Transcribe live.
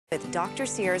With Dr.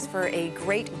 Sears for a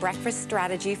great breakfast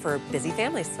strategy for busy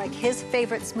families. It's like his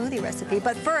favorite smoothie recipe.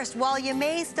 But first, while you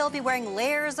may still be wearing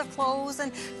layers of clothes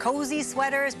and cozy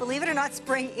sweaters, believe it or not,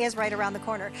 spring is right around the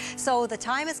corner. So the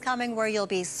time is coming where you'll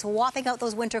be swapping out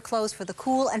those winter clothes for the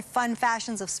cool and fun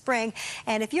fashions of spring.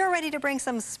 And if you're ready to bring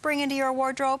some spring into your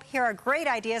wardrobe, here are great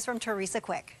ideas from Theresa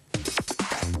Quick.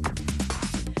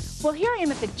 Well, here I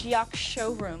am at the Geox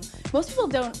showroom. Most people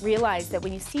don't realize that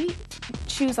when you see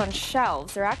shoes on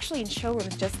shelves, they're actually in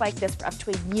showrooms just like this for up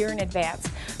to a year in advance.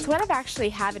 So what I've actually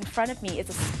have in front of me is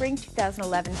a spring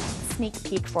 2011 sneak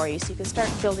peek for you, so you can start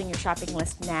building your shopping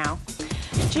list now.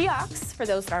 Geox, for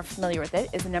those that aren't familiar with it,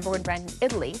 is the #1 brand in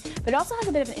Italy, but it also has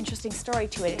a bit of an interesting story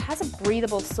to it. It has a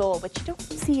breathable sole, which you don't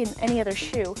see in any other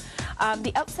shoe.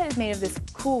 The outside is made of this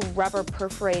cool rubber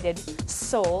perforated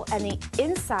sole, and the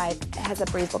inside has a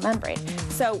breathable membrane.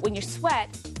 So when you sweat,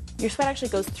 your sweat actually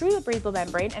goes through the breathable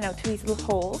membrane and out through these little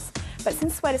holes. But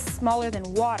since sweat is smaller than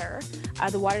water,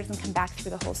 the water doesn't come back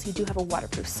through the hole, so you do have a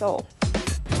waterproof sole.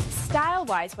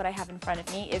 Style-wise, what I have in front of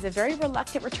me is a very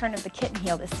reluctant return of the kitten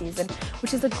heel this season,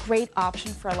 which is a great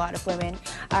option for a lot of women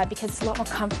because it's a lot more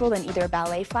comfortable than either a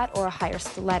ballet flat or a higher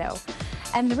stiletto.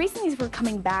 And the reason these were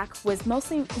coming back was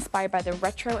mostly inspired by the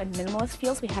retro and minimalist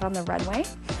feels we had on the runway.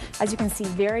 As you can see,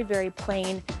 very, very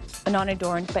plain,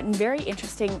 non-adorned, but in very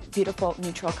interesting, beautiful,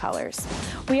 neutral colors.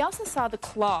 We also saw the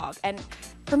clog, and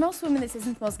for most women, this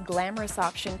isn't the most glamorous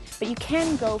option, but you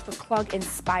can go for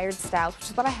clog-inspired styles, which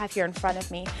is what I have here in front of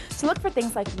me. So look for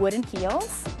things like wooden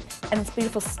heels and this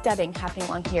beautiful studding happening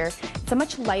along here. It's a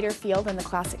much lighter feel than the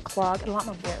classic clog and a lot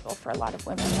more wearable for a lot of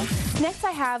women. Next,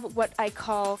 I have what I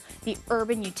call the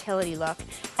urban utility look,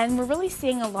 and we're really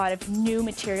seeing a lot of new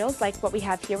materials like what we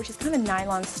have here, which is kind of a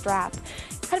nylon strap.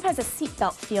 It kind of has a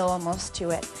seatbelt feel almost to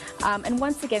it. And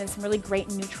once again, in some really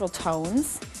great neutral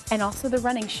tones, and also the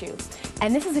running shoe.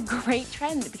 And this is a great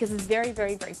trend because it's very,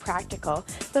 very, very practical,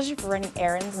 especially for running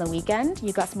errands on the weekend.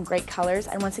 You've got some great colors,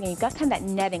 and once again, you've got kind of that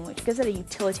netting, which gives it a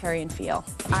utilitarian feel.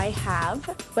 I have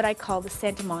what I call the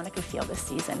Santa Monica feel this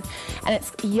season, and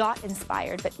it's yacht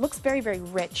inspired, but looks very, very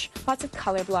rich, lots of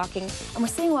color blocking, and we're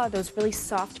seeing a lot of those really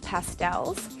soft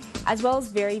pastels, as well as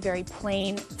very, very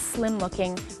plain, slim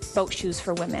looking boat shoes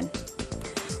for women.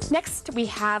 Next, we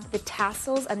have the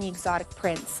tassels and the exotic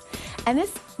prints. And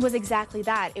this was exactly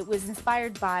that. It was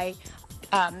inspired by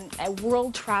a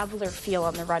world traveler feel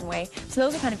on the runway. So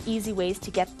those are kind of easy ways to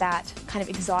get that kind of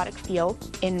exotic feel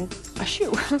in a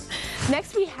shoe.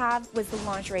 Next we was the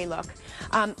lingerie look.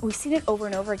 We've seen it over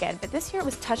and over again, but this year it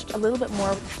was touched a little bit more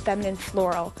with feminine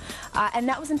floral. And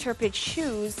that was interpreted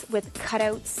shoes with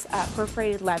cutouts,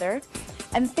 perforated leather.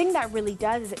 And the thing that really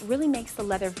does is it really makes the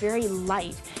leather very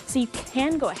light. So you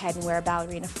can go ahead and wear a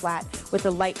ballerina flat with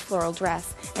a light floral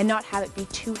dress and not have it be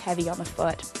too heavy on the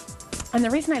foot. And the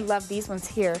reason I love these ones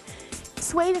here,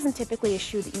 suede isn't typically a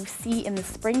shoe that you see in the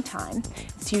springtime.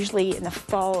 It's usually in the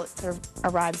fall it sort of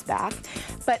arrives back.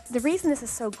 But the reason this is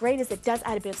so great is it does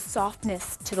add a bit of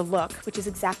softness to the look, which is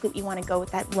exactly what you want to go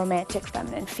with that romantic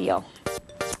feminine feel.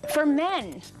 For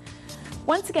men,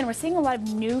 once again, we're seeing a lot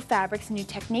of new fabrics and new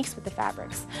techniques with the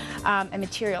fabrics and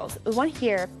materials. The one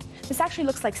here, this actually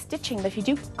looks like stitching, but if you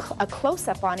do a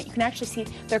close-up on it, you can actually see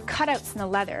there are cutouts in the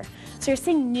leather. So you're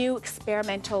seeing new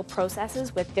experimental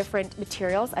processes with different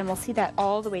materials, and we'll see that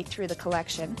all the way through the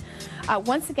collection.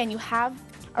 Once again, you have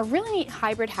a really neat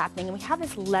hybrid happening, and we have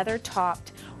this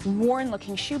leather-topped,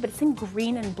 worn-looking shoe, but it's in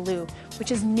green and blue,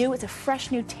 which is new. It's a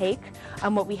fresh new take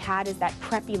on what we had is that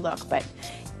preppy look, but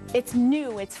it's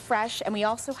new, it's fresh, and we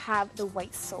also have the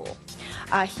white sole.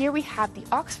 Here we have the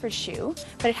Oxford shoe,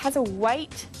 but it has a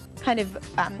white kind of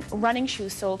running shoe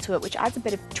sole to it, which adds a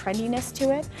bit of trendiness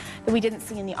to it that we didn't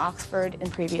see in the Oxford in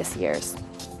previous years.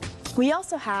 We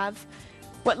also have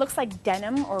what looks like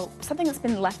denim or something that's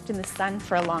been left in the sun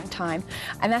for a long time,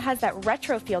 and that has that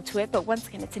retro feel to it, but once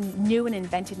again, it's new and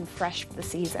invented and fresh for the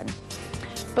season.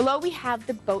 Below we have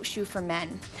the boat shoe for men,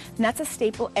 and that's a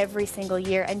staple every single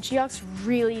year, and Geox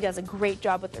really does a great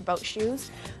job with their boat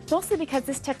shoes, mostly because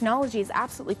this technology is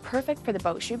absolutely perfect for the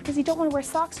boat shoe because you don't want to wear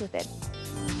socks with it.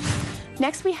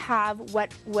 Next we have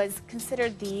what was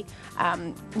considered the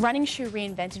running shoe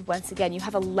reinvented once again. You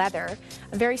have a leather,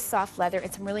 a very soft leather,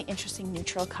 and some really interesting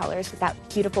neutral colors with that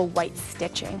beautiful white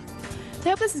stitching. So I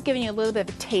hope this is giving you a little bit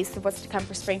of a taste of what's to come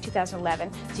for spring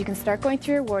 2011. So you can start going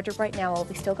through your wardrobe right now while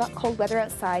we still got cold weather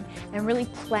outside and really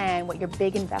plan what your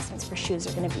big investments for shoes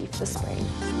are going to be for the spring.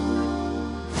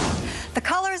 The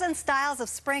colors and styles of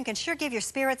spring can sure give your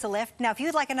spirits a lift. Now, if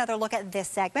you'd like another look at this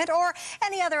segment or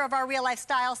any other of our Real Life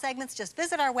Style segments, just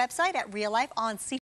visit our website at Real Life on